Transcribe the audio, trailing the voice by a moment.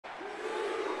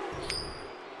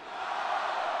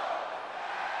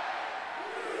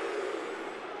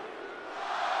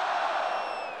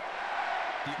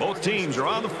Both teams are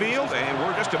on the field, and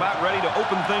we're just about ready to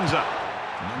open things up.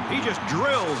 He just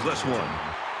drills this one.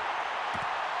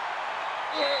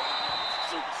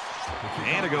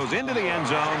 And it goes into the end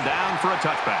zone, down for a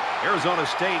touchback. Arizona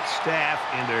State staff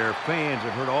and their fans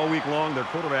have heard all week long their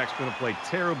quarterback's going to play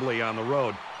terribly on the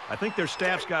road. I think their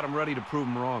staff's got them ready to prove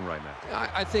them wrong right now.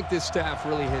 I think this staff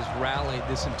really has rallied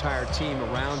this entire team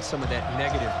around some of that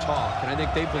negative talk. And I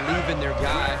think they believe in their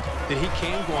guy, that he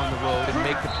can go on the road and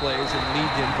make the plays and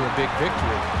lead them to a big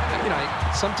victory. You know,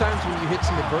 sometimes when you hit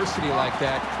some adversity like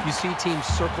that, you see teams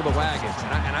circle the wagons.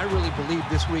 And I really believe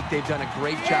this week they've done a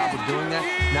great job of doing that.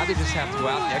 Now they just have to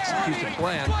go out and execute the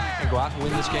plan and go out and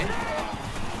win this game.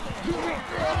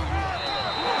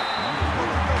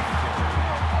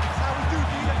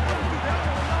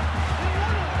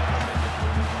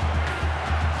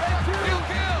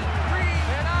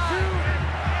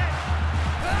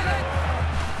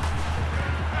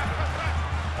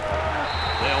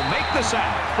 The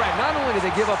sack. Brad, not only did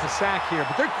they give up a sack here,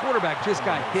 but their quarterback just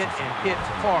got hit and hit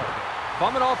hard. If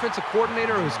I'm an offensive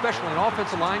coordinator or especially an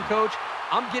offensive line coach,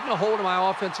 I'm getting a hold of my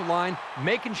offensive line,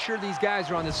 making sure these guys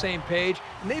are on the same page,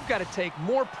 and they've got to take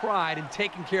more pride in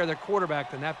taking care of their quarterback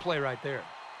than that play right there.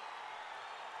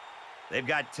 They've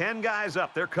got 10 guys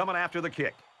up. They're coming after the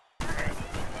kick.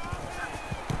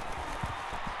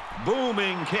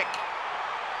 Booming kick.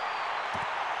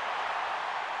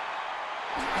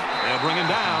 They'll bring him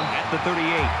down at the 38.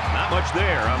 Not much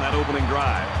there on that opening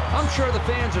drive. I'm sure the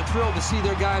fans are thrilled to see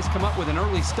their guys come up with an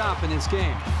early stop in this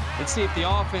game. Let's see if the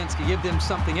offense can give them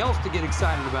something else to get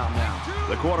excited about now.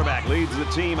 The quarterback leads the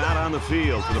team out on the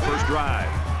field for the first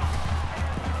drive.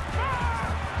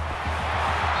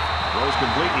 Throws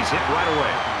complete. He's hit right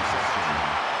away.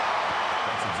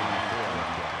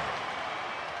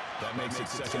 That makes it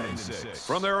 2nd and 6.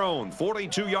 From their own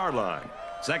 42-yard line.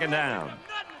 Second down.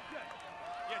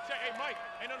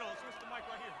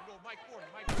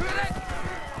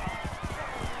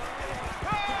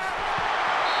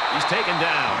 He's taken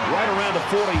down right around the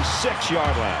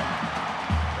 46-yard line.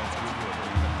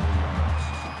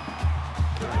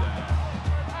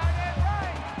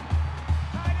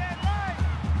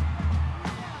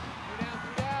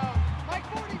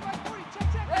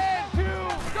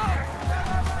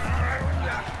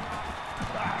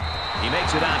 He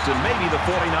makes it out to maybe the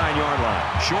 49-yard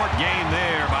line. Short gain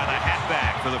there by the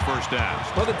halfback for the first down.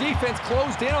 Well, the defense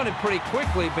closed in on him pretty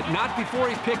quickly, but not before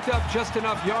he picked up just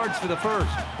enough yards for the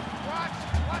first.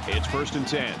 It's 1st and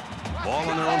 10. Ball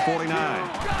on their own 49.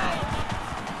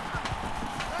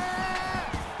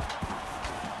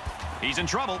 He's in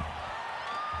trouble.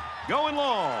 Going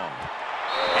long.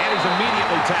 And he's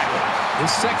immediately tackled.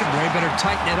 This secondary better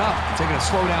tighten it up if they're going to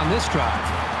slow down this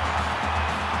drive.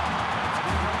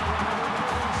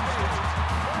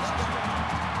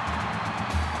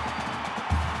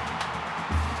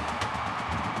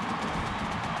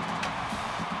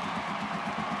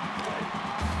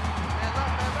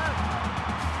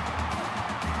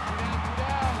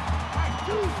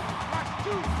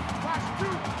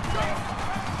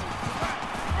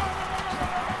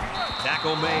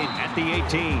 Tackle made at the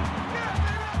 18.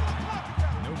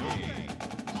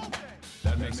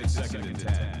 That makes it 2nd and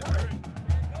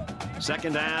 10.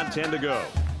 Second down, 10 to go.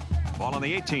 Ball on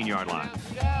the 18-yard line.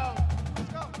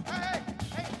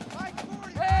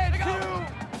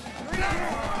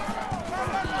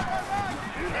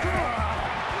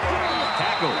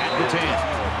 Tackle at the 10.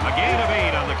 A gain of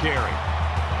 8 on the carry.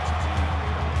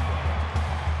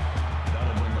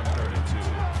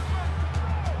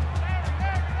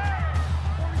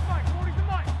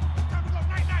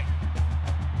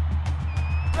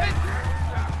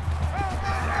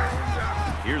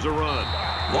 Here's a run.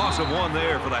 Loss of 1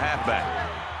 there for the halfback.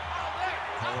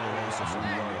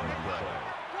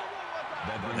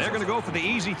 They're going to go for the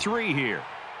easy 3 here.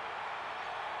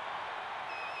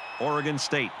 Oregon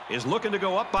State is looking to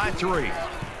go up by 3.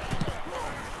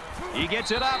 He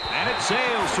gets it up, and it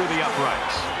sails through the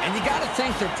uprights. And you got to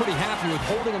think they're pretty happy with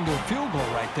holding them to a field goal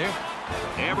right there.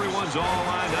 Everyone's all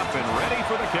lined up and ready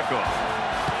for the kickoff.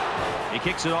 He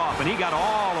kicks it off, and he got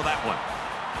all of that one.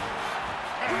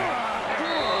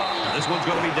 This one's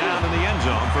going to be down in the end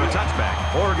zone for a touchback.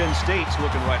 Oregon State's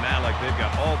looking right now like they've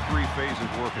got all 3 phases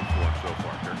working for them so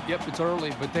far, Kirk. Yep, it's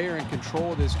early, but they are in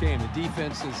control of this game. The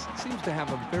defense seems to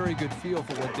have a very good feel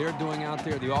for what they're doing out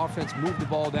there. The offense moved the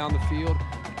ball down the field.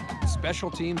 Special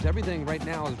teams, everything right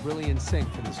now is really in sync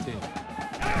for this team. Quick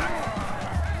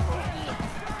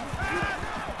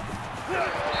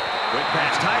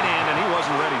pass, tight end, and he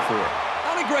wasn't ready for it.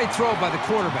 Not a great throw by the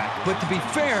quarterback, but to be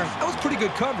fair, that was pretty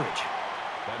good coverage.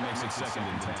 That makes it 2nd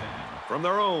and 10. From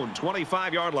their own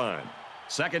 25-yard line.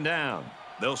 Second down.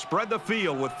 They'll spread the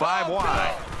field with 5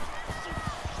 wide.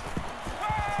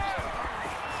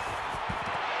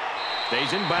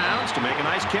 Stays in bounds to make a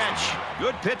nice catch.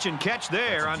 Good pitch and catch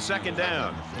there on 2nd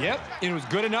down. Yep, it was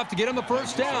good enough to get him the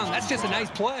first down. That's just a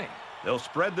nice play. They'll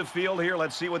spread the field here.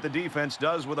 Let's see what the defense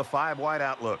does with a 5 wide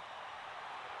outlook.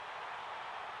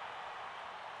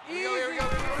 Here we go.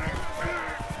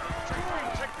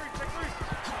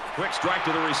 Quick strike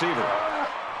to the receiver.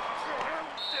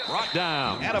 Brought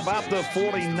down at about the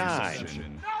 49.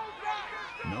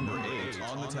 Number 8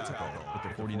 on the tackle at the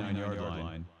 49-yard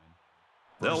line.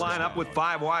 They'll line up with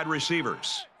 5 wide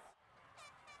receivers.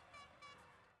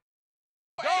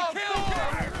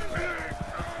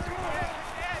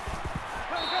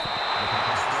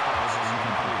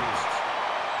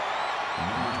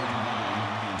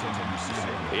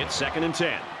 It's 2nd and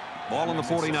 10. Ball on the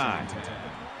 49.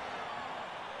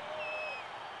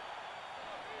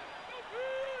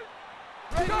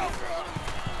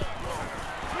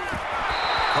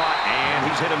 Caught, and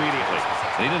he's hit immediately.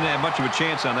 He didn't have much of a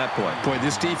chance on that play. Boy,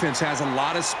 this defense has a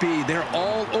lot of speed. They're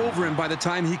all over him by the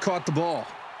time he caught the ball.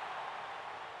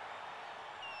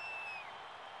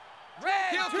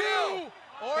 Red 2,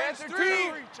 orange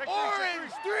 3,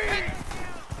 orange 3.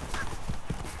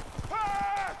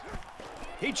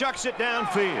 He chucks it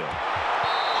downfield.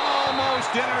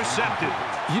 Almost intercepted.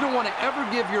 You don't want to ever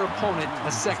give your opponent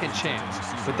a second chance,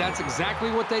 but that's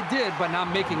exactly what they did by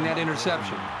not making that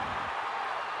interception.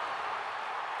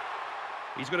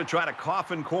 He's going to try to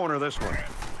coffin corner this one.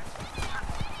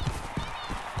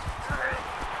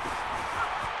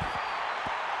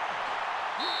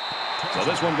 So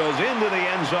this one goes into the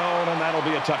end zone, and that'll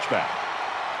be a touchback.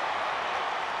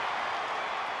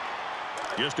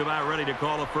 Just about ready to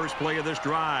call the first play of this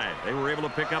drive. They were able to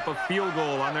pick up a field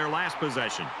goal on their last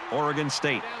possession. Oregon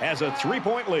State has a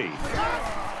 3-point lead.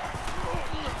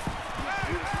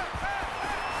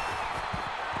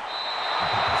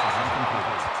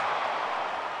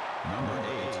 Number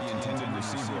 8, the intended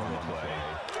receiver on the play.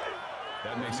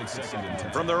 That makes it 2nd and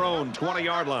 10. From their own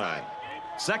 20-yard line.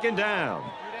 2nd down.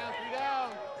 3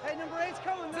 down. Hey, number 8's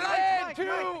coming. Red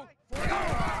 2.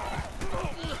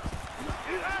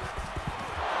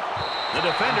 The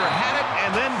defender had it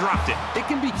and then dropped it. It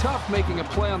can be tough making a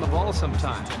play on the ball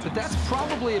sometimes, but that's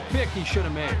probably a pick he should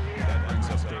have made. That brings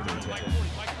us 3rd and 10.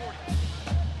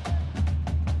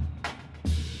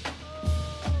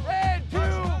 Red 2.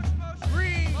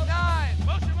 Green 9.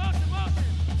 Motion.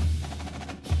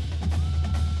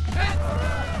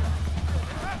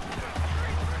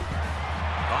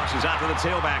 Tosses out to the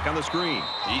tailback on the screen.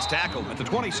 He's tackled at the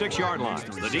 26-yard line.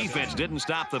 The defense didn't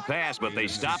stop the pass, but they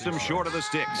stopped him short of the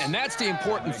sticks. And that's the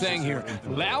important thing here.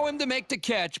 Allow him to make the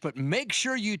catch, but make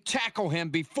sure you tackle him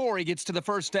before he gets to the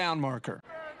first down marker.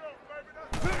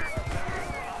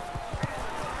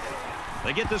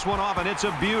 They get this one off, and it's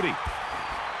a beauty.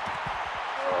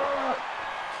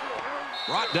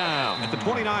 Brought down at the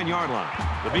 29-yard line.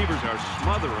 The Beavers are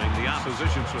smothering the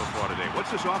opposition so far today. What's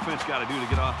this offense got to do to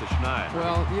get off the schneid?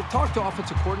 Well, you talk to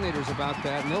offensive coordinators about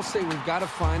that, and they'll say we've got to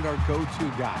find our go-to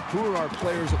guy. Who are our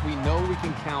players that we know we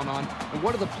can count on, and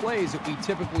what are the plays that we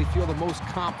typically feel the most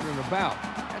confident about?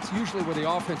 That's usually where the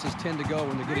offenses tend to go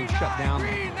when they're getting shut down.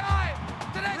 Green 9.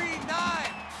 Green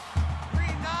 9.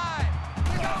 Green 9.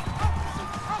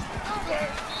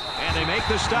 And they make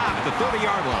the stop at the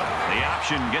 30-yard line. The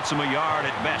option gets them a yard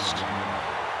at best.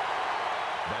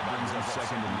 That brings us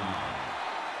 2nd and 9.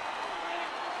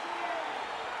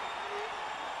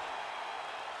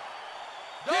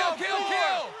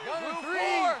 Kill. Blue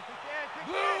 4.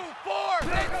 Blue 4.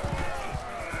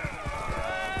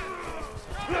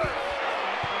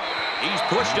 He's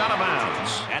pushed out of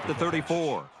bounds at the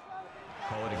 34.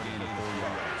 Call it a gain of 4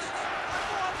 yards.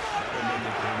 That will make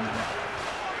it 3rd and 9.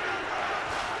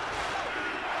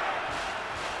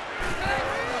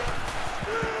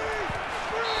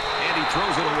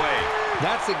 Throws it away.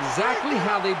 That's exactly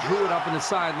how they drew it up in the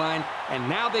sideline, and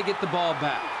now they get the ball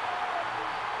back.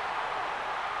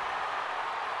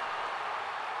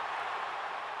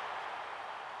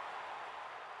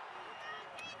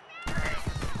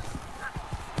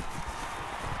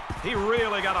 He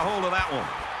really got a hold of that one.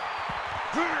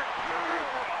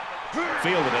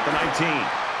 Fielded at the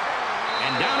 19.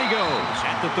 And down he goes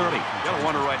at the 30. You gotta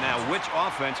wonder right now which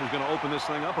offense is going to open this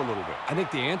thing up a little bit. I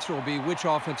think the answer will be which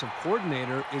offensive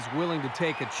coordinator is willing to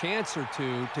take a chance or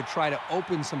two to try to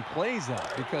open some plays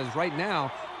up. Because right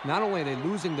now, not only are they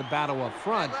losing the battle up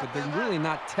front, but they're really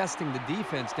not testing the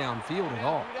defense downfield at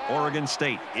all. Oregon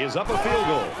State is up a field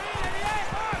goal.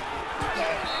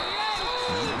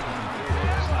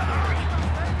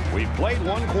 We've played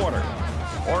 1 quarter.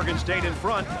 Oregon State in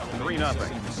front, 3-0.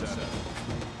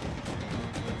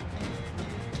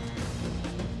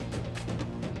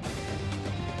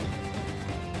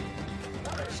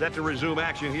 Set to resume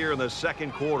action here in the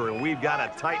second quarter, and we've got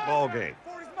a tight ball game.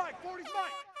 40's Mike.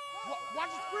 Watch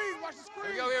the screen. Watch the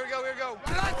screen. Here we go.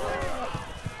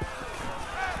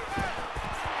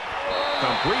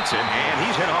 Completes it, and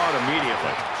he's hit hard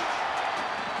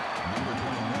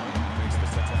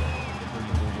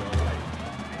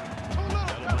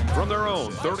immediately. From their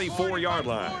own 34-yard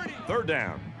line, third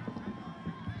down.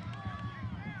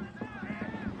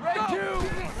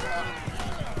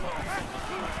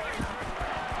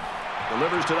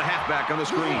 Delivers to the halfback on the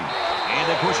screen. And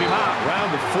they push him out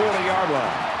around the 40-yard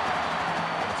line.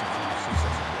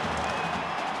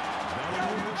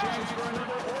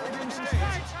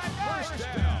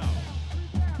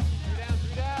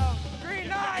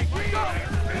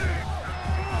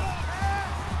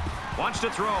 Wants to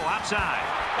throw outside.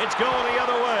 It's going the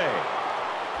other way.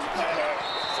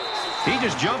 He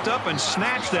just jumped up and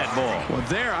snatched that ball. Well,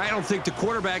 there, I don't think the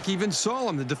quarterback even saw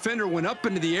him. The defender went up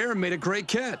into the air and made a great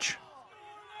catch.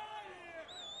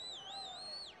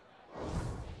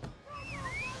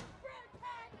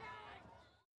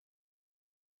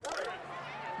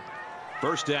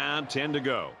 First down, 10 to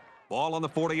go. Ball on the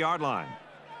 40-yard line.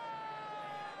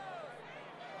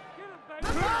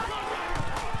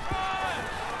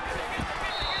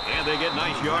 And they get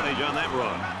nice yardage on that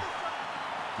run.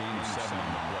 Gain of 7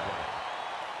 on the play.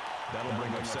 That'll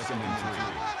bring up second and 3.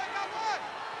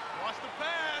 Watch the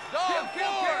pass.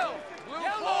 Kill. Blue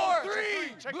Yellow, 4.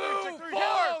 3. Blue 4.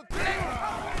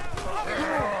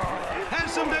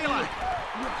 Has some daylight.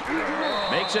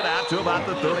 Makes it out to about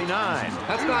the 39.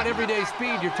 That's not everyday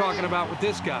speed you're talking about with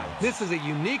this guy. This is a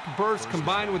unique burst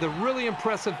combined with a really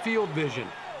impressive field vision.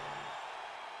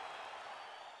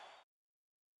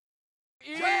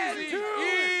 Easy.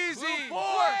 Blue 4.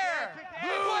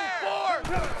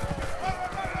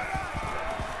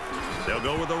 They'll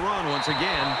go with the run once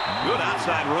again. Good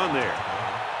outside run there.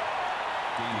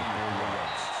 Gain of 4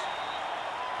 yards.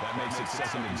 That makes it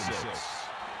second and 6.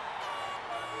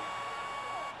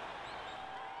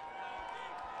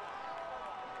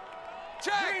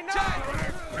 Check.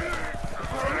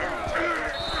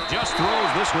 Just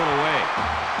throws this one away.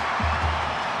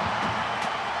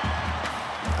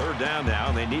 Third down now,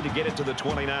 and they need to get it to the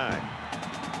 29.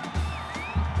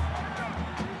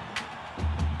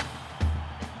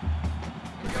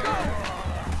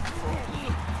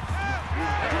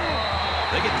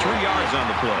 They get 3 yards on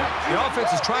the play. The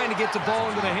offense is trying to get the ball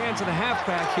into the hands of the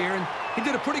halfback here, and he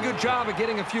did a pretty good job of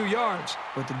getting a few yards,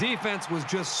 but the defense was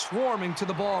just swarming to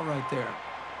the ball right there.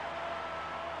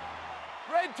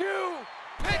 Red 2.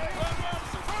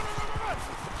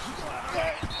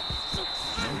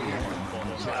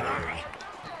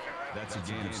 That's a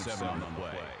gain of 7 on the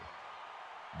play.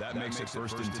 That makes it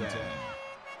first and 10.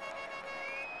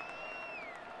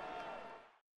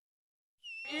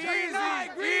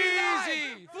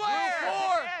 Easy. Flare.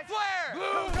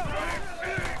 Blue.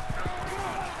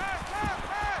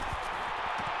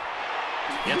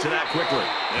 Gets it out quickly.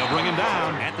 They'll bring him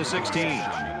down at the 16.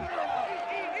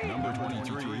 Number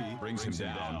 23 brings him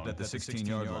down at the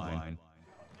 16-yard line.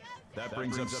 That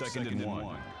brings up second and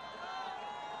 1.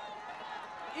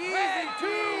 Red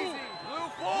 2. Blue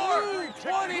 4.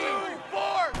 20. Blue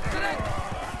 4.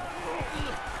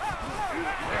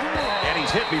 And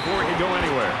he's hit before he can go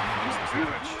anywhere.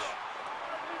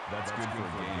 That's good for a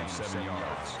gain of 7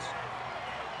 yards.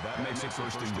 That makes it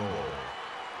first and goal.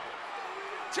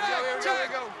 Check.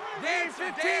 Gain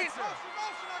 15.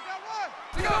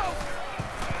 Go.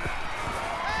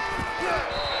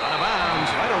 Out of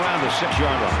bounds, right around the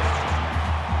 6-yard line.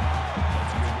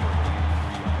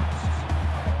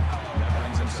 That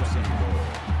brings him second and goal.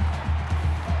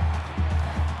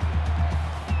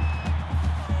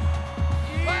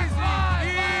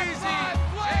 Easy.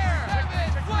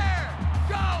 Flare.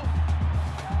 Go.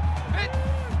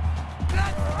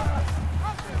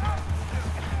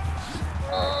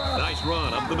 Nice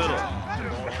run up the middle.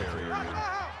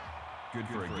 Good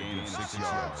for a gain of 6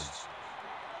 yards.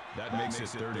 That makes it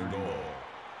third and goal.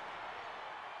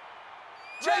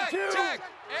 Check.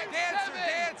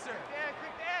 Dancer.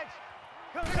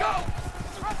 Go.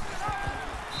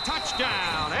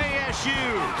 Touchdown, ASU.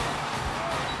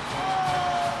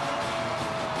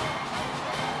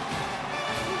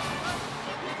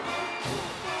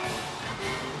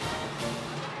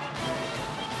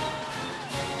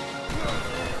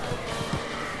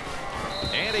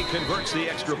 And he converts the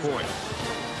extra point.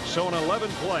 So an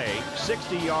 11-play,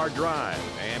 60-yard drive,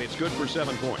 and it's good for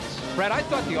 7 points. Brad, I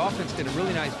thought the offense did a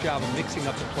really nice job of mixing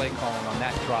up the play calling on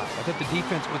that drive. I thought the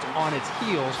defense was on its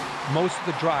heels most of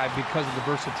the drive because of the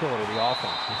versatility of the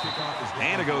offense.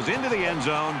 And it goes into the end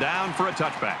zone, down for a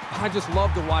touchback. I just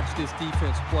love to watch this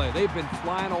defense play. They've been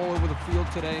flying all over the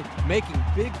field today, making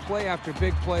big play after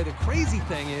big play. The crazy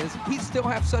thing is, we still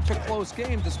have such a close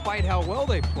game despite how well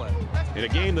they play. In a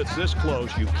game that's this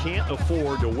close, you can't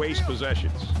afford to waste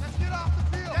possessions. Let's get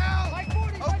off the field.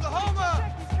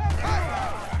 Oklahoma.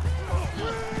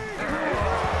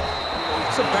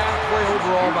 It's a bad play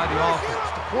overall by the offense.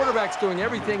 The quarterback's doing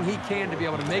everything he can to be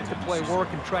able to make the play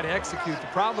work and try to execute. The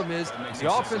problem is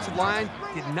the offensive line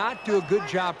did not do a good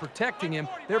job protecting him.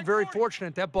 They're very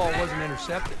fortunate that ball wasn't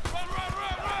intercepted.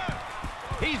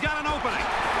 He's got an opening.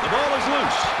 The ball is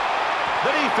loose.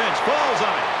 The defense falls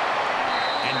on it.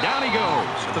 And down he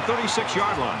goes at the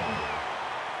 36-yard line.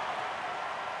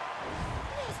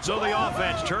 So the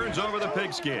offense turns over the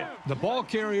pigskin. The ball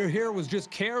carrier here was just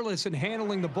careless in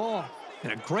handling the ball.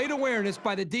 And a great awareness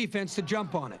by the defense to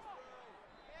jump on it.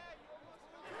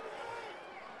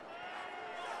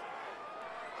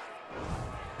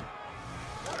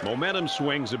 Momentum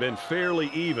swings have been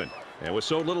fairly even. And with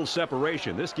so little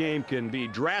separation, this game can be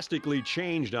drastically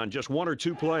changed on just 1 or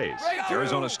 2 plays.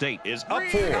 Arizona State is up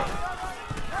 4. He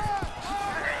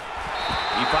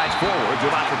fights forward to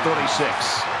about the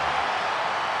 36.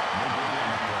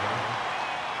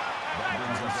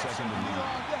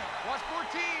 Watch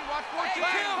 14. Watch 14.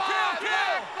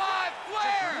 Five,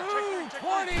 flare.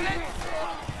 20.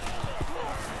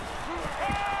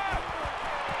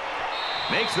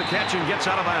 Makes the catch and gets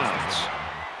out of bounds.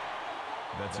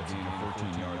 That's a gain of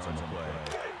 14 yards on the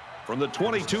play. From the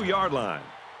 22-yard line,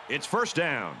 it's first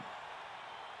down.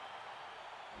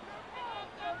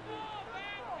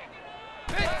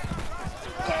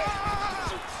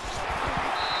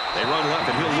 They run left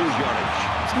and he'll lose yardage.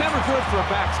 It's never good for a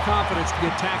back's confidence to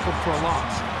get tackled for a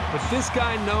loss. But this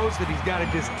guy knows that he's got to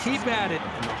just keep at it,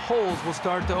 and the holes will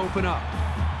start to open up.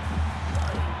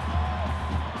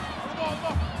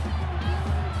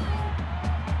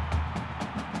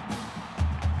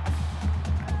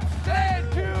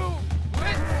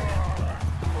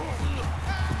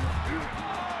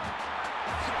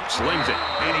 Slings it,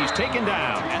 and he's taken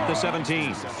down at the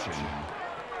 17.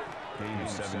 Gain of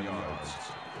 7 yards.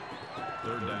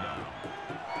 Third down.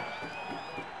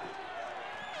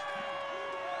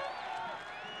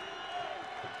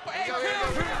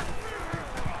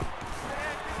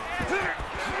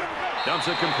 Dumps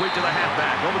it complete to the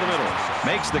halfback over the middle.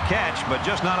 Makes the catch, but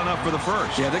just not enough for the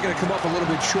first. Yeah, they're going to come up a little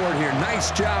bit short here.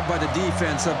 Nice job by the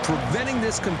defense of preventing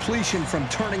this completion from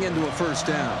turning into a first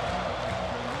down.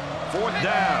 Fourth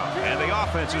down, and the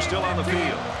offense is still on the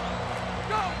field.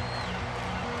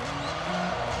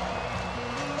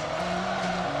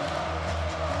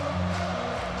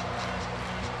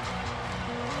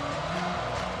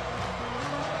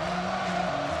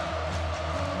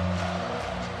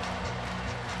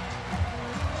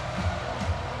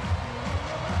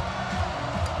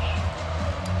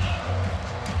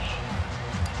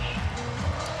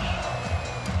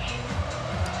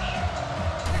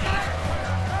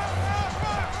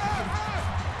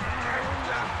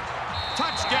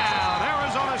 Touchdown,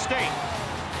 Arizona State.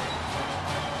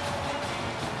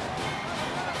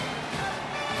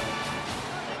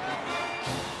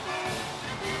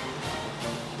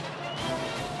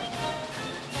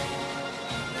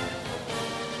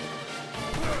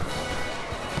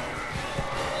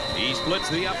 He splits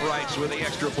the uprights with the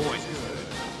extra point.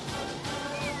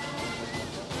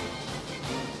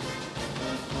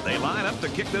 They line up to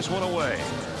kick this one away.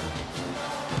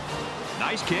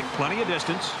 Nice kick, plenty of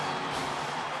distance.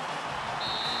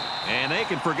 And they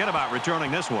can forget about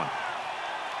returning this one.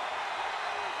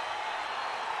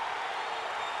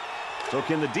 So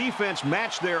can the defense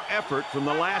match their effort from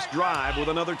the last drive with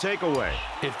another takeaway?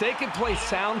 If they can play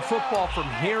sound football from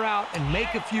here out and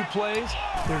make a few plays,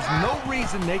 there's no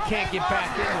reason they can't get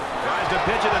back in it. Tries to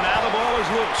pitch it, and now the ball is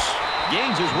loose.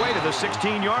 Gains his way to the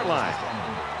 16-yard line.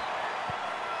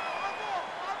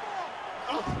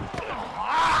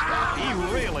 He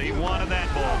really wanted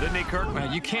that ball, didn't he, Kirk?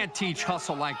 Well, you can't teach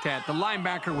hustle like that. The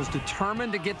linebacker was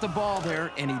determined to get the ball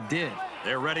there, and he did.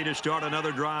 They're ready to start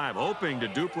another drive, hoping to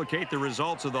duplicate the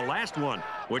results of the last one,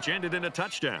 which ended in a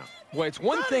touchdown. Well, it's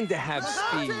one thing to have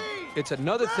speed. It's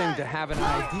another thing to have an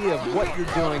idea of what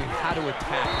you're doing and how to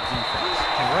attack the defense.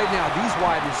 And right now, these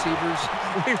wide receivers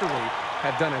clearly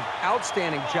have done an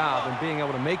outstanding job in being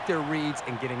able to make their reads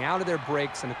and getting out of their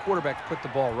breaks, and the quarterback put the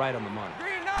ball right on the money.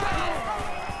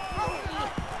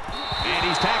 And he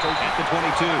he's tackled at the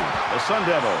 22. The Sun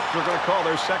Devils are going to call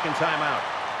their second timeout.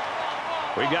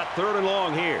 We got 3rd and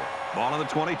long here. Ball on the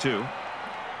 22. Green 9,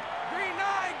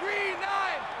 green 9.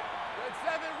 Red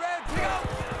 7, red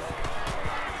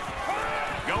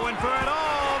 2. Going for it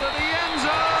all to the end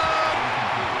zone.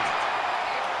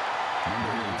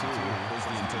 Number 82 was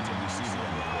the intended receiver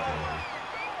on the play.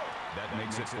 That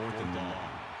makes it 4th and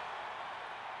long.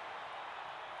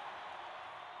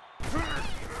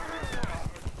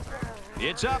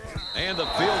 It's up, and the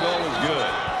field goal is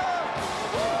good.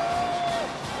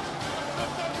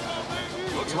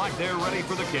 Looks like they're ready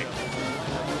for the kick.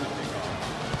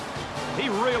 He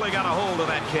really got a hold of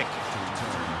that kick.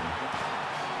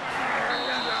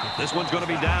 This one's going to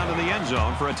be down to the end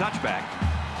zone for a touchback.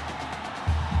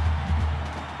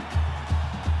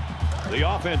 The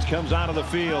offense comes out of the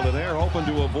field, and they're hoping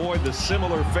to avoid the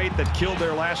similar fate that killed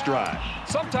their last drive.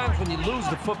 Sometimes when you lose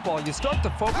the football, you start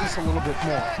to focus a little bit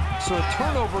more. So a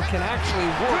turnover can actually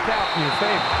work out in your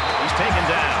favor. He's taken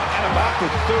down at about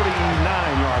the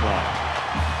 39-yard line.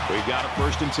 We've got a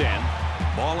 1st and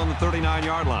 10. Ball on the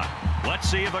 39-yard line.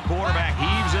 Let's see if the quarterback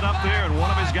heaves it up there and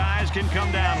one of his guys can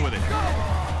come down with it.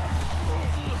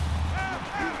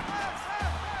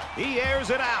 He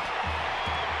airs it out.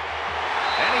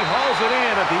 And he hauls it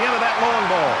in at the end of that long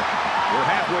ball. We're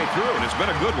halfway through, and it's been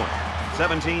a good one.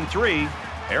 17-3,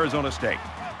 Arizona State.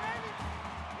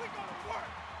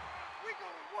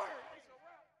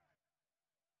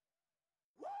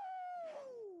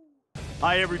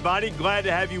 Hi, everybody. Glad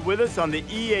to have you with us on the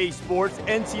EA Sports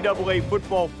NCAA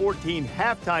Football 14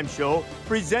 halftime show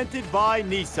presented by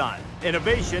Nissan.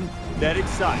 Innovation that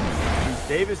excites. Bruce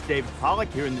Davis, David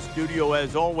Pollack here in the studio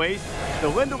as always to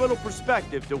lend a little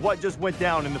perspective to what just went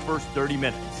down in the first 30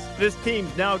 minutes. This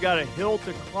team's now got a hill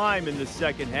to climb in the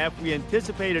second half. We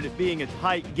anticipated it being a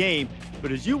tight game,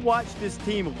 but as you watch this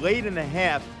team late in the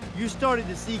half, you started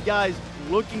to see guys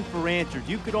looking for answers.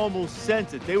 You could almost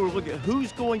sense it. They were looking at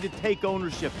who's going to take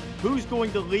ownership, who's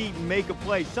going to lead and make a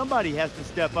play. Somebody has to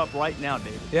step up right now,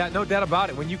 David. Yeah, no doubt about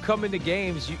it. When you come into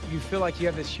games, you feel like you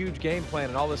have this huge game plan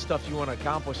and all this stuff you want to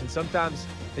accomplish, and sometimes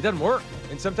it doesn't work.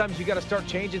 And sometimes you got to start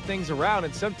changing things around,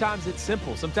 and sometimes it's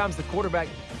simple. Sometimes the quarterback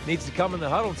needs to come in the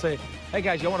huddle and say, hey,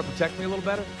 guys, y'all want to protect me a little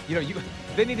better? You know,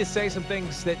 they need to say some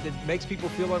things that makes people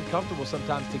feel uncomfortable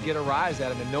sometimes to get a rise at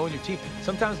them and knowing your team.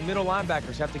 Sometimes middle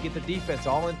linebackers have to get the defense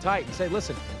all in tight and say,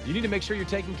 listen, you need to make sure you're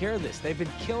taking care of this. They've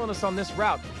been killing us on this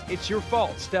route. It's your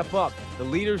fault. Step up. The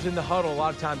leaders in the huddle a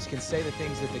lot of times can say the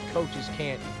things that the coaches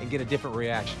can't and get a different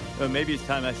reaction. Well, maybe it's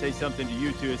time I say something to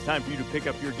you two. It's time for you to pick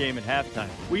up your game at halftime.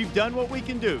 We've done what we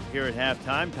can do here at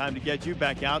halftime. Time to get you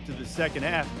back out to the second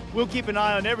half. We'll keep an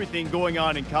eye on everything going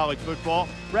on in college football.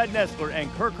 Brad Nessler and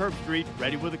Kirk Herbstreit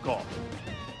ready with a call.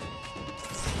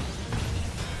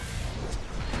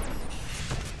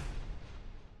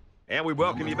 And we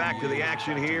welcome you back to the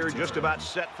action here, just about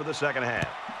set for the second half.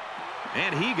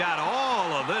 And he got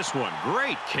all of this one.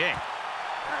 Great kick.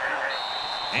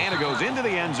 And it goes into the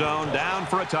end zone, down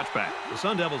for a touchback. The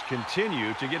Sun Devils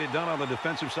continue to get it done on the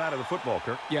defensive side of the football,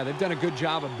 Kirk. Yeah, they've done a good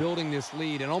job of building this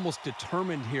lead and almost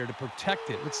determined here to protect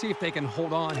it. Let's see if they can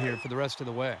hold on here for the rest of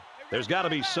the way. There's got to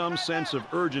be some sense of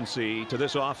urgency to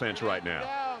this offense right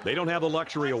now. They don't have the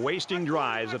luxury of wasting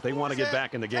drives if they want to get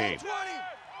back in the game. 10-20.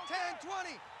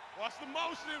 10-20. Watch the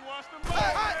motion. Watch the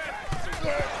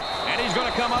motion. And he's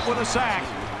going to come up with a sack.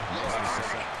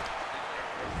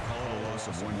 Call a loss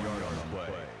of 1 yard on the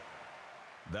play.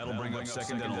 That'll bring up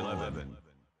 2nd and 11.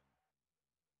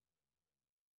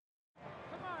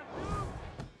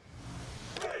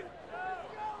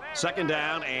 Second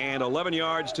down and 11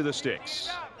 yards to the sticks.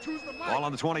 Ball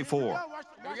on the 24. Here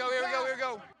we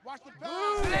go. Watch the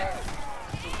pass.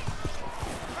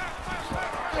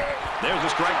 There's a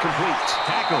strike complete.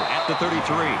 Tackle at the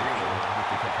 33.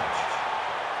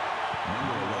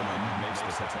 Number 11 makes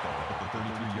the tackle at the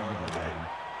 33-yard line.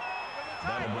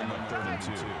 That'll bring up 3rd and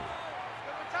 2.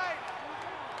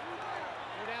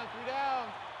 Three down.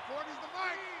 40's the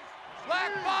mark.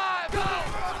 Black 5. Go.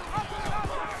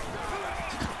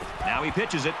 Now he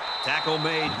pitches it. Tackle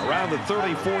made around the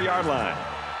 34-yard line.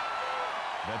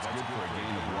 That's good for a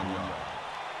gain of 1 yard.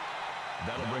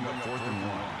 That'll bring up 4th and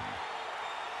 1.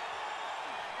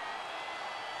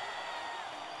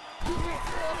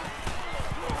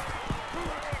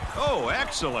 Oh,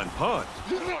 excellent punt.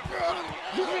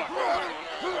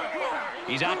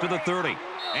 He's out to the 30,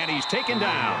 and he's taken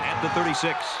down at the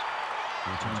 36.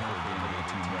 Returns for a gain of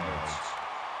 18 yards.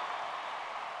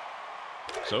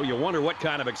 So you wonder what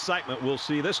kind of excitement we'll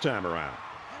see this time around.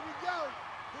 Here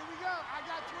we go. I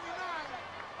got 29.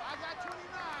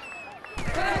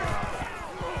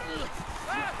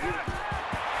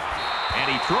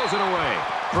 And he throws it away.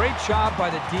 Great job by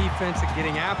the defense at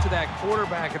getting after that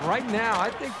quarterback. And right now, I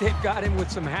think they've got him with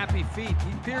some happy feet.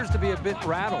 He appears to be a bit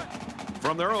rattled.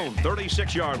 From their own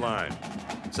 36-yard line.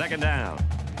 Second down.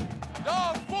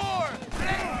 Dog 4.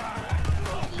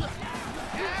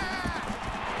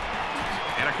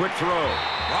 And a quick throw.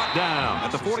 Brought down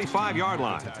at the 45-yard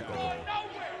line.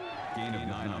 Gain of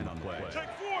 9 on the play. Take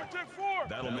 4, take 4.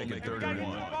 That'll make it 3rd and 1.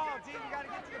 You gotta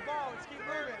get to the ball. Let's keep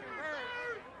moving.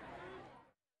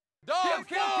 Dog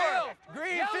kill.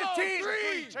 Green Yellow, 15.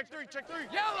 3. Check 3, check 3.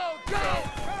 Yellow, go.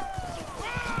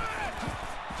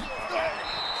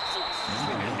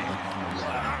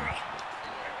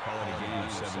 Call it a gain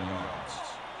of 7 yards.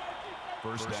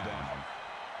 First down.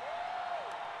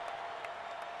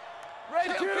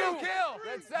 Red 2. Kill.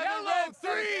 Red 7. Yellow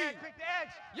 3.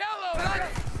 Yellow.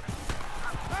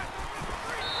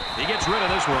 He gets rid of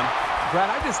this one. Brad,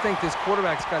 I just think this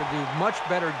quarterback's got to do a much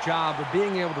better job of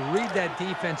being able to read that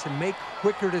defense and make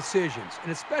quicker decisions.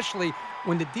 And especially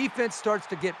when the defense starts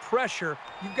to get pressure,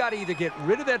 you've got to either get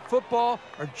rid of that football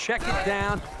or check it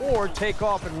down or take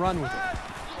off and run with it.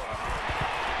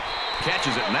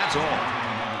 Catches it, and that's all.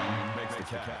 Makes the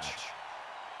catch.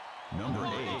 Number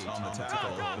 8 on the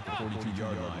tackle at the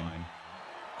 42-yard line.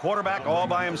 Quarterback all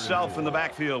by himself in the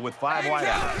backfield with 5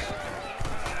 wideouts.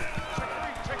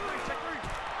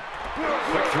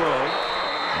 Quick throw.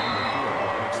 Number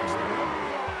 4 makes the throw.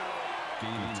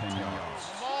 Gain of 10 yards.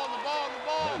 The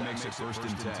ball. That makes it 1st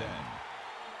and 10.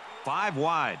 5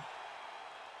 wide.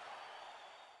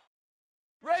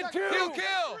 Red 2.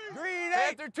 Kill. Green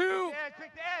 8. Panther 2.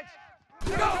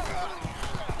 Go.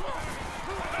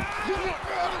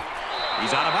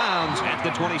 He's out of bounds at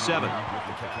the 27. With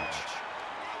the catch.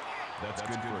 That's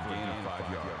good for a gain of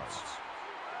 5 yards.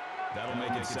 That'll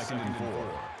make it 2nd and 4.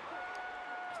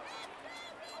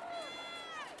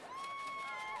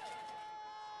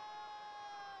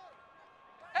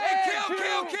 Hey, kill.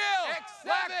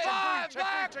 Black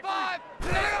 5.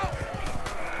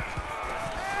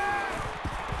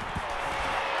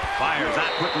 Fires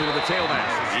out quickly to the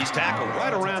tailback. He's tackled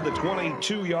right around the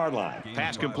 22-yard line.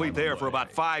 Pass complete there for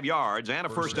about 5 yards and a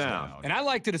first down. And I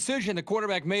like the decision the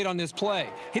quarterback made on this play.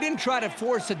 He didn't try to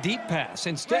force a deep pass.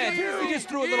 Instead, he just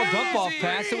threw a little dump-off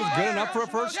pass that was good enough for a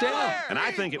first down. And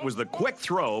I think it was the quick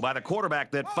throw by the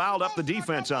quarterback that fouled up the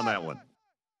defense on that one.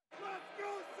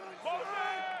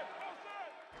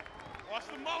 Watch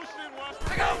the motion. Watch the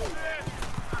motion.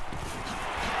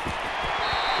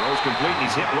 Throws complete, and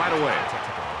he's hit right away.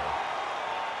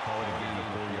 Call it a gain of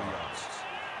 4 yards.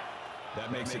 That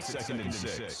makes it 2nd and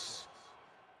 6.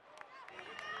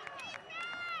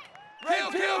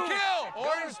 Kill.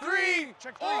 Orange 3.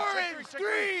 Orange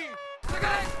 3.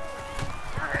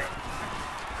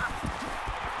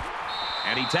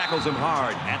 And he tackles him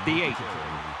hard at the 8.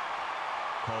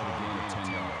 Call it a gain of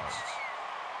 10 yards.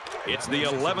 It's the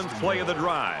 11th play of the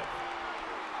drive.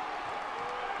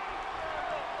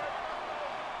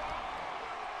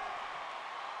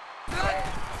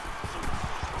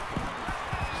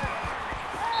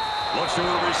 Looks to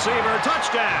a receiver,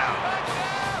 touchdown!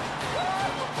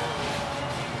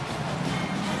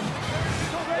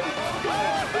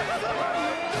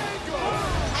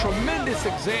 Tremendous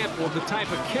example of the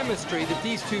type of chemistry that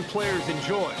these two players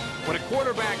enjoy. When a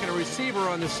quarterback and a receiver are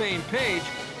on the same page,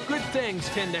 good things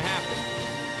tend to happen.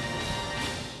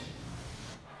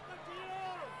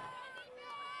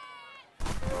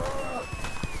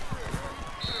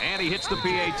 And he hits the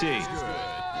PAT.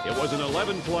 It was an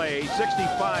 11-play,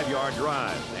 65-yard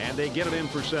drive, and they get it in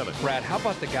for 7. Brad, how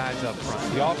about the guys up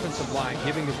front? The offensive line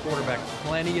giving the quarterback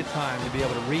plenty of time to be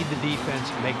able to read the defense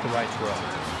and make the right throw.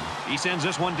 He sends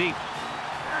this one deep.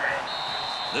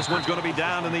 This one's going to be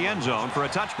down in the end zone for a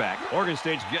touchback. Oregon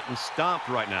State's getting stomped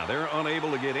right now. They're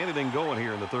unable to get anything going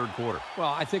here in the third quarter.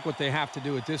 Well, I think what they have to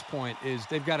do at this point is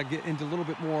they've got to get into a little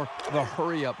bit more of a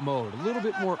hurry-up mode, a little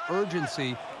bit more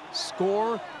urgency,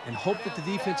 score, and hope that the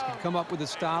defense can come up with a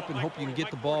stop and hope you can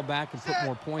get the ball back and put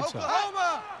more points up.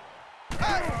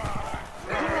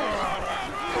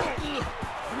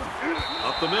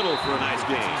 Up the middle for a nice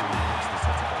game.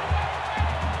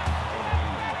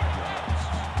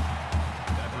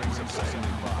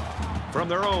 From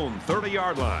their own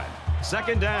 30-yard line.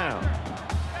 Second down.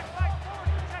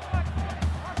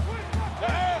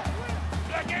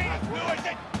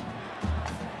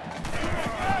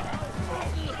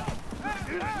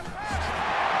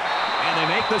 And they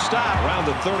make the stop around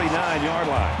the 39-yard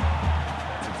line.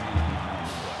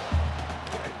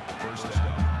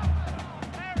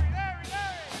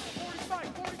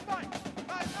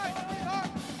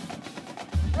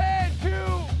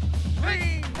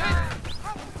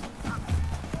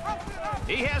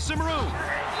 He has some room.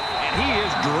 And And he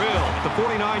is drilled at the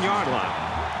 49-yard line.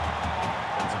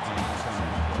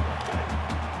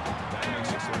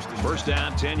 First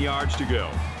down, 10 yards to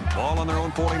go. Ball on their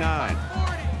own 49.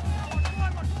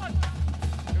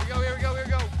 Here we go.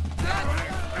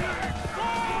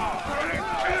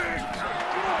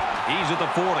 He's at the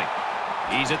 40.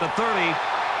 He's at the 30.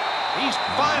 He's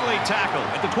finally tackled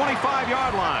at the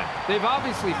 25-yard line. They've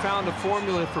obviously found a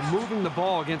formula for moving the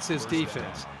ball against this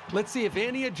defense. Let's see if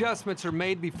any adjustments are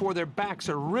made before their backs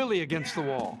are really against the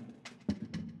wall.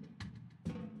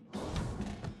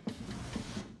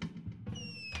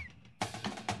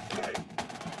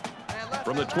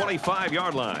 From the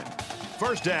 25-yard line.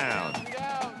 First down.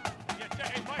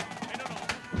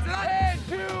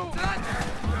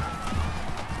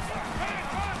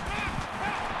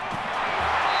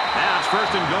 Now it's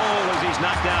first and goal as he's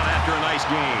knocked down after a nice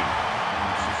gain.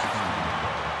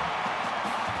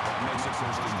 That makes it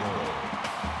first and goal.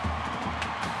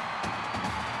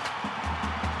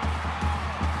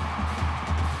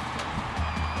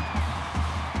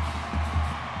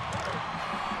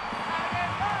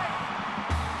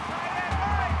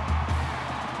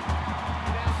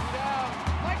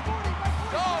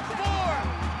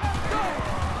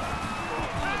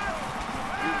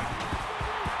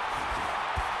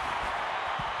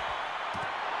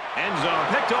 End zone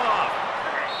picked off.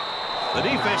 The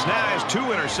defense now has 2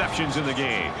 interceptions in the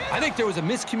game. I think there was a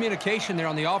miscommunication there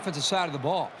on the offensive side of the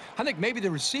ball. I think maybe the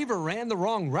receiver ran the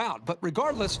wrong route, but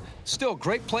regardless, still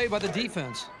great play by the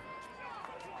defense.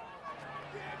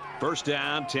 First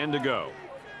down, 10 to go.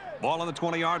 Ball on the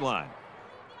 20-yard line.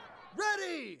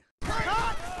 Ready!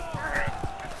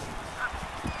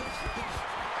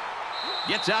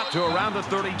 Gets out to around the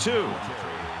 32. Call it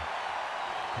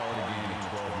a gain of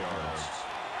 12 yards.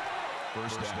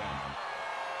 First down.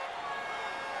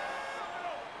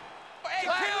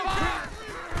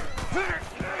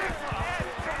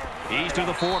 He's to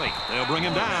the 40. They'll bring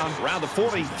him down around the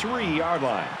 43-yard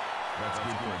line. That's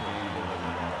good for a gain of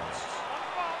 11 yards.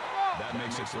 That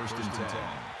makes it first and 10.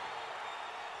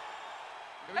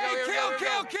 Hey, kill!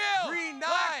 Green 9.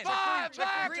 Black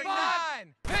 5.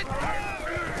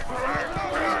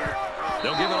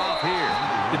 They'll give it off here.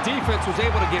 The defense was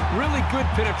able to get really good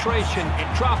penetration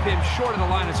and drop him short of the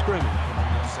line of scrimmage.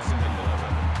 Second and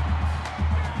 11.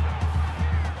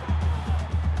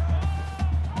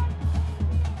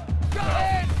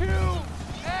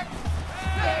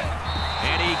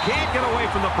 And he can't get away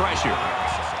from the pressure.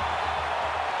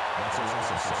 That's a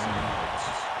loss of 7 yards.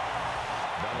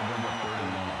 That'll bring up 3rd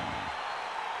and 1.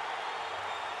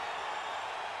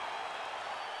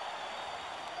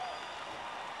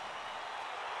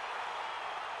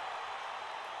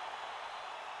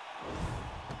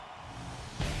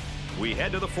 We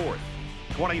head to the 4th.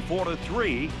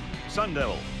 24-3, Sun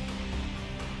Devils.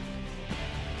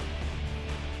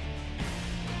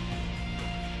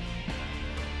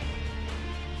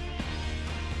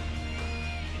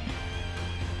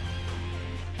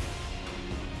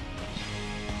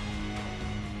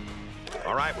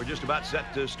 All right, we're just about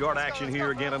set to start action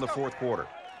here again in the 4th quarter.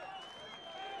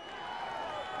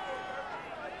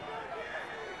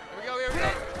 Here we go.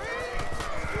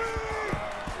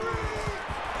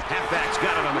 Halfback's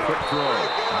got it on the quick throw.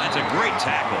 That's a great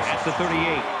tackle at the 38.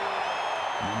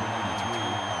 Number 93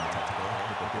 tactical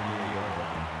at the 38-yard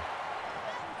line.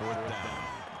 4th down.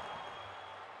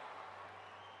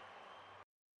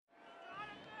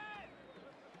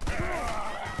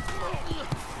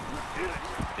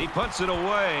 He punts it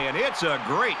away, and it's a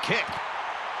great kick.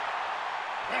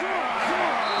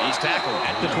 He's tackled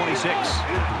at the 26.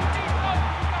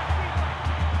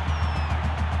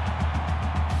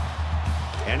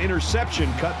 An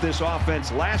interception cut this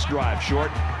offense last drive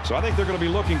short, so I think they're going to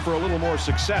be looking for a little more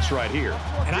success right here.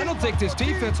 And I don't think this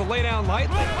defense will lay down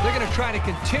lightly. They're going to try to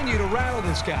continue to rattle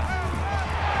this guy.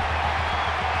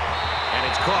 And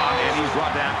it's caught, and he's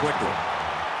brought down quickly.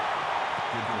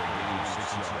 Good for a gain of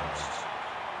 6 yards.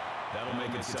 That'll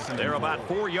make it second. They're about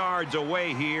 4 yards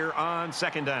away here on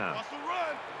 2nd down. That's the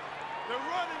run. They're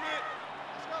running it.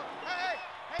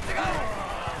 Let's go.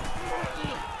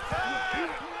 Hey.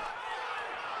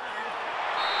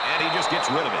 And he just gets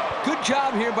rid of it. Good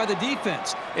job here by the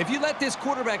defense. If you let this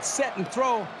quarterback set and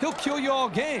throw, he'll kill you all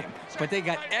game. But they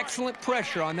got excellent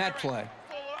pressure on that play.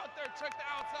 Out there. Check the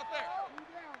outs out there.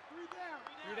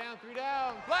 3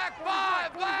 down. Black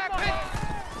 5.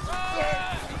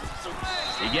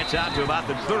 He gets out to about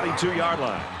the 32-yard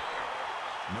line.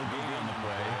 No gain on the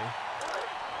play.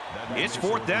 That makes It's it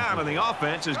 4th down, and the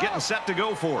offense is getting set to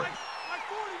go for it.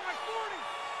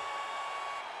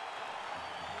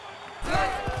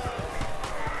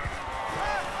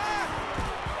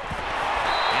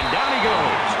 And down he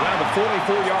goes, around the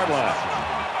 44-yard line.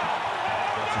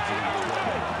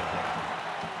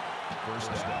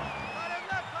 First down.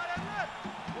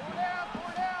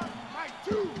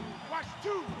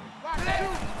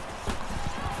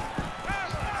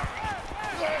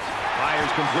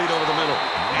 Fires complete over the middle.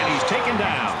 And he's taken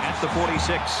down at the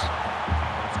 46.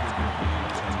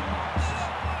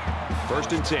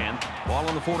 First and 10. Ball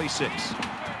on the 46.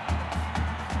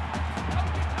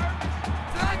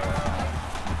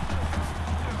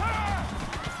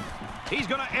 He's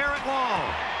going to air it long.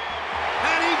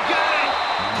 And he got it!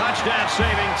 Touchdown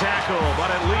saving tackle,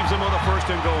 but it leaves him with a first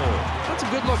and goal. That's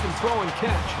a good-looking throw and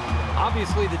catch.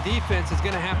 Obviously, the defense is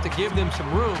going to have to give them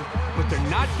some room, but they're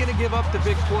not going to give up the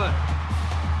big play.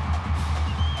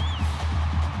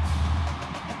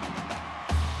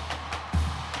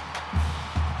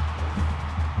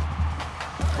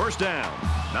 First down.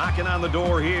 Knocking on the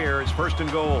door here. It's first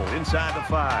and goal inside the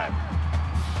 5.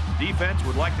 Defense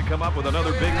would like to come up with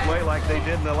another big play like they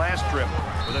did in the last trip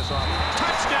for this offense.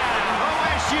 Touchdown,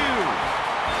 OSU!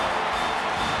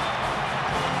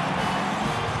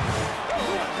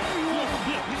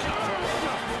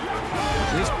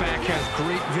 This back has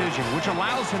great vision, which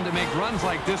allows him to make runs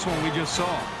like this one we just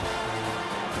saw.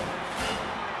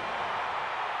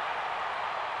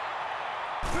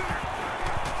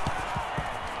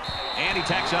 And he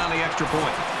tacks on the extra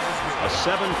point. A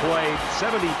 7-play,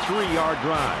 73-yard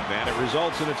drive, and it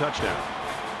results in a touchdown.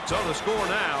 So the score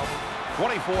now,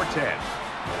 24-10.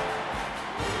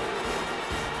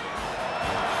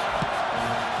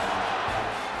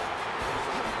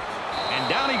 And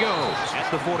down he goes at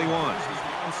the 41.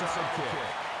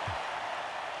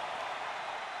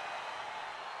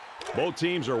 Both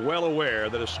teams are well aware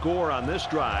that a score on this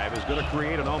drive is going to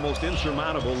create an almost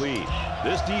insurmountable lead.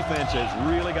 This defense has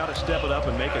really got to step it up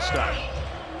and make a stop.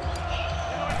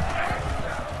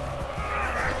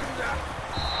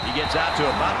 He gets out to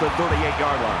about the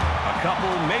 38-yard line. A couple,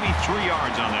 maybe 3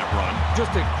 yards on that run.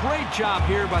 Just a great job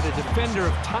here by the defender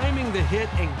of timing the hit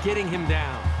and getting him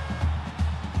down.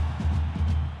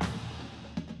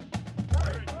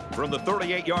 From the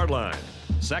 38-yard line,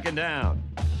 second down.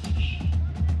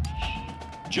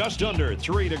 Just under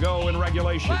 3 to go in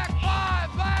regulation. Back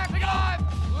 5,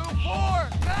 blue 4.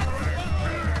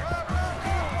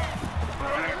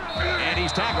 And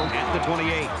he's tackled at the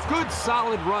 28. Good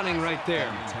solid running right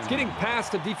there. Getting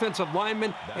past the defensive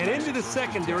lineman and into the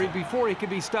secondary before he could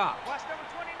be stopped. Watch number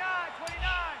 29.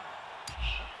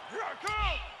 Here I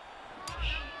come.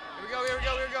 Here we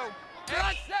go.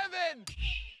 Got 7.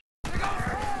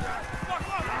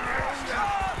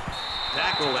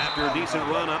 Tackled after a decent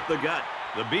run up the gut.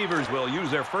 The Beavers will use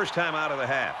their first time out of the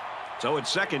half. So it's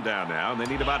second down now, and they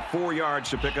need about 4 yards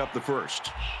to pick up the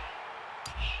first.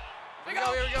 Here we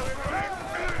go.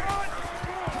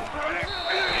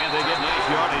 And they get nice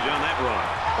yardage on that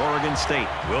run. Oregon State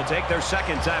will take their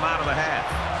second time out of the half.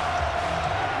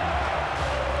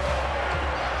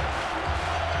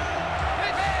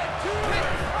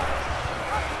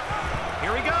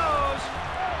 Here he goes.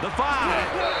 The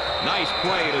 5. Nice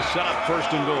play to set up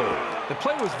first and goal. The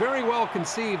play was very well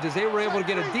conceived as they were able to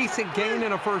get a decent gain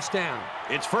and a first down.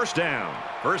 It's first down.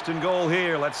 First and goal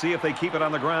here. Let's see if they keep it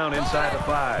on the ground inside the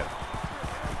 5.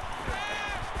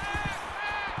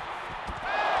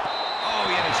 Oh,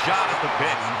 he had a shot at the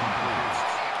pitch.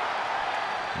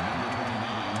 Number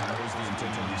 29 was the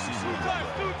intended receiver.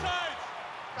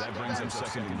 That brings up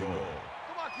second and goal.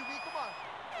 Come on, QB, come on.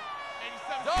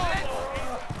 87.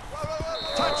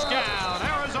 Touchdown,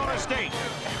 Arizona State.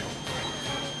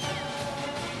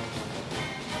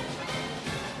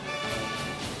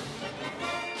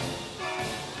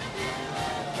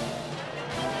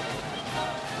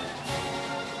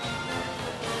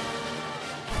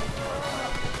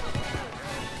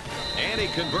 And he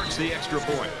converts the extra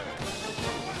point.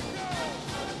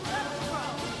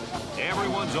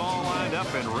 Everyone's all lined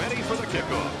up and ready for the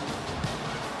kickoff.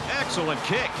 Excellent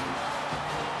kick.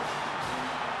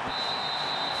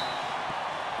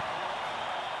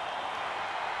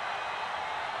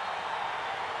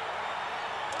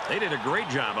 They did a great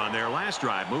job on their last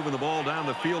drive, moving the ball down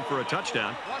the field for a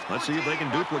touchdown. Let's see if they can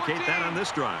duplicate that on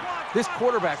this drive. This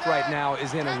quarterback right now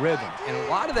is in a rhythm, and a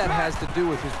lot of that has to do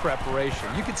with his preparation.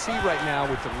 You can see right now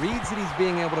with the reads that he's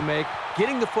being able to make,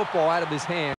 getting the football out of his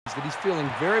hands, that he's feeling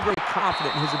very, very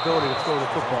confident in his ability to throw the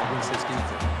football against this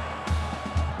defense.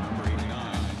 Number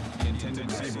 89,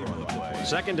 intended receiver on the play.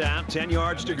 Second down, 10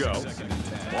 yards to go.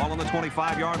 Ball on the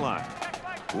 25-yard line.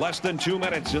 Less than 2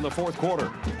 minutes in the fourth quarter.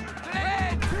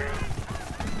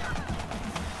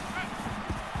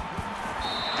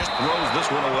 Just throws this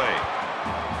one away.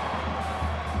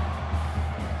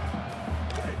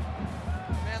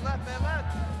 Man left.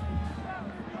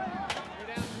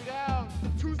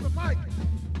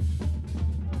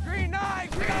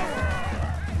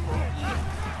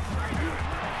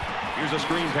 Here's a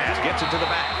screen pass, gets it to the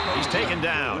back. He's taken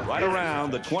down right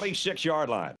around the 26-yard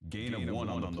line. Gain of 1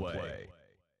 on the play.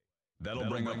 That'll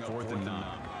bring up 4th and 9.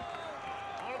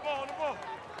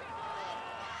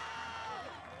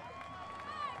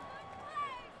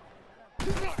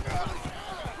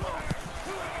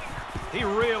 He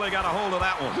really got a hold of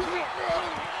that one.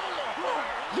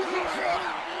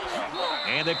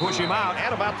 And they push him out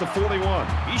at about the 41.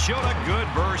 He showed a good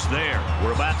burst there.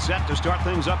 We're about set to start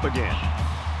things up again.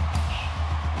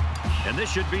 And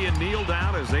this should be a kneel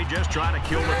down as they just try to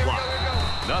kill the clock.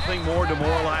 Nothing more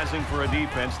demoralizing for a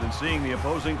defense than seeing the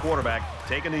opposing quarterback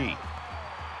take a knee.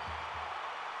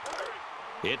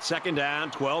 It's 2nd down,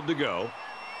 12 to go.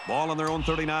 Ball on their own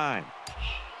 39.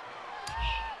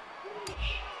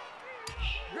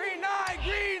 Green 9,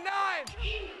 green 9.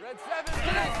 Red 7, 6.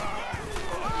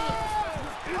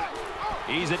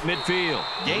 He's at midfield.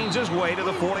 Gains his way to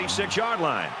the 46-yard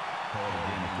line. Called a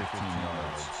gain of 15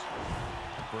 yards.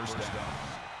 1st down.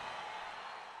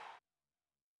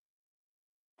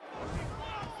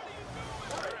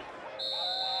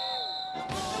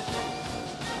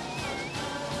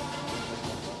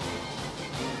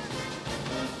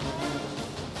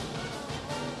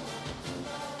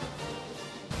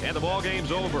 And the ball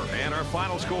game's over. And our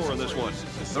final score in this one,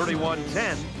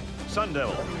 31-10, Sun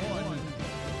Devils.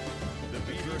 The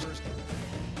Beavers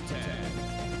 10.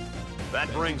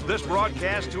 That brings this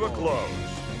broadcast to a close.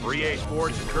 For EA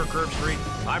Sports and Kirk Herbstreit,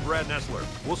 I'm Brad Nessler.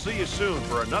 We'll see you soon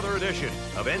for another edition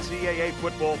of NCAA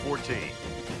Football 14.